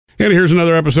And here's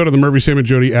another episode of the Murphy, Sam, and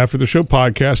Jody After the Show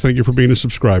podcast. Thank you for being a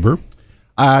subscriber.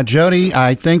 Jody,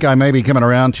 I think I may be coming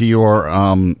around to your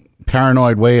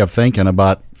paranoid way of thinking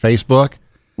about Facebook.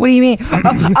 What do you mean?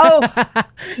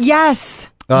 Yes.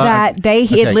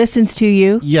 It listens to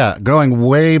you. Yeah, going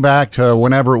way back to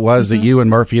whenever it was that you and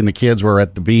Murphy and the kids were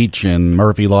at the beach and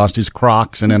Murphy lost his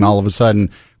Crocs, and then all of a sudden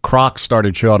Crocs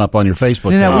started showing up on your Facebook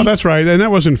page. Oh, that's right. And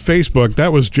that wasn't Facebook.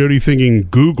 That was Jody thinking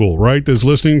Google, right? That's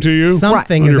listening to you?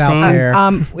 Something is out there.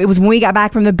 It was when we got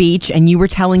back from the beach and you were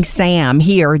telling Sam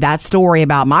here that story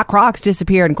about my Crocs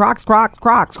disappeared and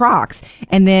Crocs.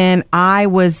 And then I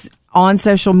was on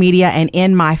social media and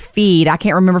in my feed, I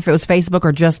can't remember if it was Facebook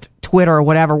or just Twitter or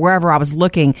whatever, wherever I was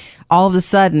looking, all of a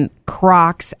sudden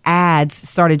Crocs ads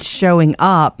started showing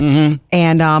up. Mm-hmm.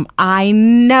 And I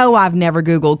know I've never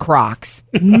Googled Crocs.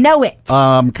 Know it.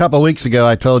 A couple of weeks ago,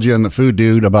 I told you in the Food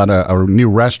Dude about a new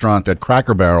restaurant that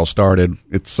Cracker Barrel started.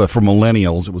 It's for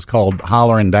millennials. It was called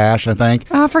Holler and Dash, I think.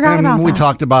 Oh, I forgot about that. We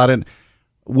talked about it.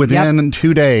 Within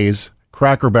 2 days,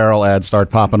 Cracker Barrel ads start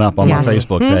popping up on my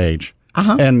Facebook page.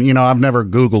 Uh-huh. And, I've never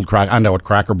Googled I know what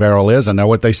Cracker Barrel is. I know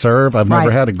what they serve. I've never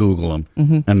had to Google them.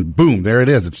 Mm-hmm. And boom, there it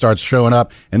is. It starts showing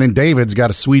up. And then David's got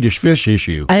a Swedish fish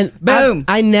issue. And boom.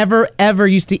 I never, ever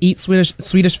used to eat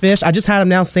Swedish fish. I just had them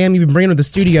now. Sam, you've been bringing them to the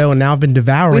studio, and now I've been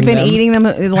devouring them. We've been eating them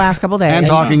the last couple of days. And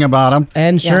talking about them.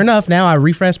 And sure enough, now I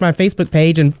refreshed my Facebook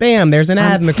page, and bam, there's an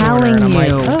ad in the corner. And I'm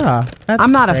like, that's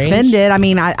I'm not strange. offended. I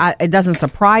mean, it doesn't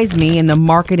surprise me in the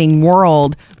marketing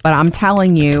world, but I'm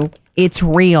telling you, it's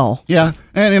real. Yeah,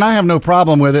 and I have no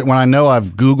problem with it when I know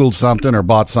I've Googled something or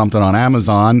bought something on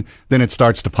Amazon, then it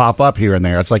starts to pop up here and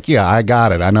there. It's like, yeah, I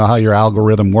got it. I know how your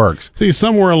algorithm works. See,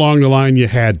 somewhere along the line you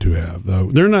had to have,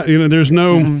 though. They're not, there's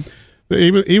no,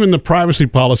 even the privacy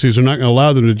policies are not going to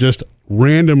allow them to just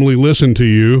randomly listen to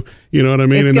you. You know what I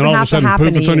mean? And then all of a sudden,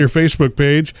 poof, it's on your Facebook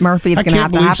page. Murphy, it's going to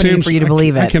have to happen to you for you to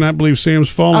believe it. I cannot believe Sam's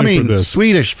falling for this.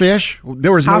 Swedish fish,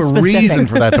 there was no reason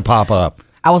for that to pop up.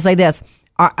 I will say this.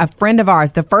 A friend of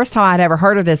ours, the first time I'd ever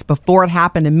heard of this before it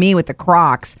happened to me with the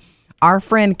Crocs, our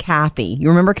friend Kathy, you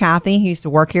remember Kathy who used to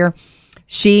work here?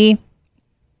 She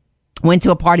went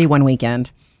to a party one weekend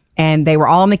and they were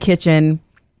all in the kitchen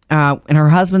and her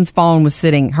husband's phone was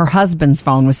sitting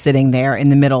there in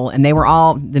the middle, and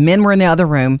the men were in the other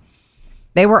room.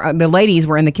 The ladies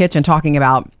were in the kitchen talking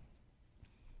about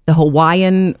the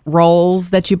Hawaiian rolls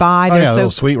that you buy.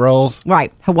 Those sweet rolls.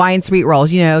 Right. Hawaiian sweet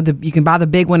rolls. You can buy the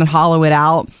big one and hollow it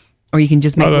out, or you can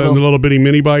just make the little bitty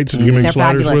mini bites and you can make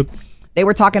sliders fabulous. with. They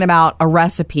were talking about a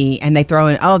recipe and they throw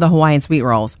in, the Hawaiian sweet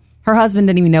rolls. Her husband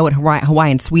didn't even know what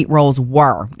Hawaiian sweet rolls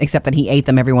were, except that he ate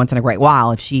them every once in a great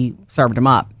while if she served them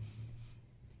up.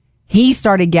 He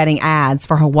started getting ads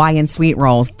for Hawaiian sweet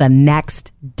rolls the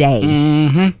next day.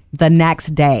 Mm-hmm. The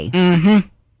next day. Mm-hmm.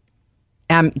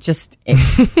 I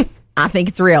think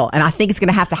it's real, and I think it's going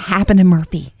to have to happen to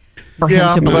Murphy for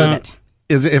him to believe it.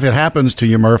 If it happens to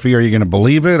you, Murphy, are you going to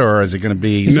believe it, or is it going to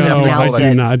be... No,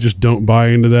 I just don't buy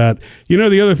into that.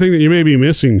 The other thing that you may be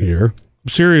missing here,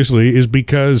 seriously, is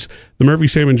because the Murphy,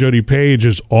 Sam, and Jody page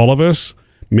is all of us.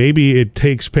 Maybe it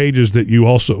takes pages that you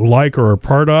also like or are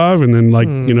part of, and then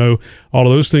all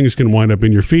of those things can wind up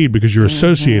in your feed because you're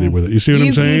associated with it. You see what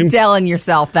I'm saying? You keep telling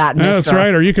yourself that, mister. That's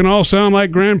right. Or you can all sound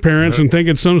like grandparents and think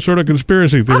it's some sort of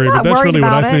conspiracy theory, but that's really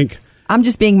what I think. I'm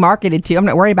just being marketed to. I'm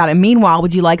not worried about it. Meanwhile,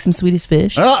 would you like some Swedish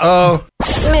fish? Uh-oh.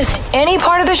 Missed any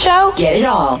part of the show? Get it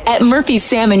all at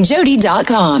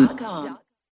murphysamandjody.com.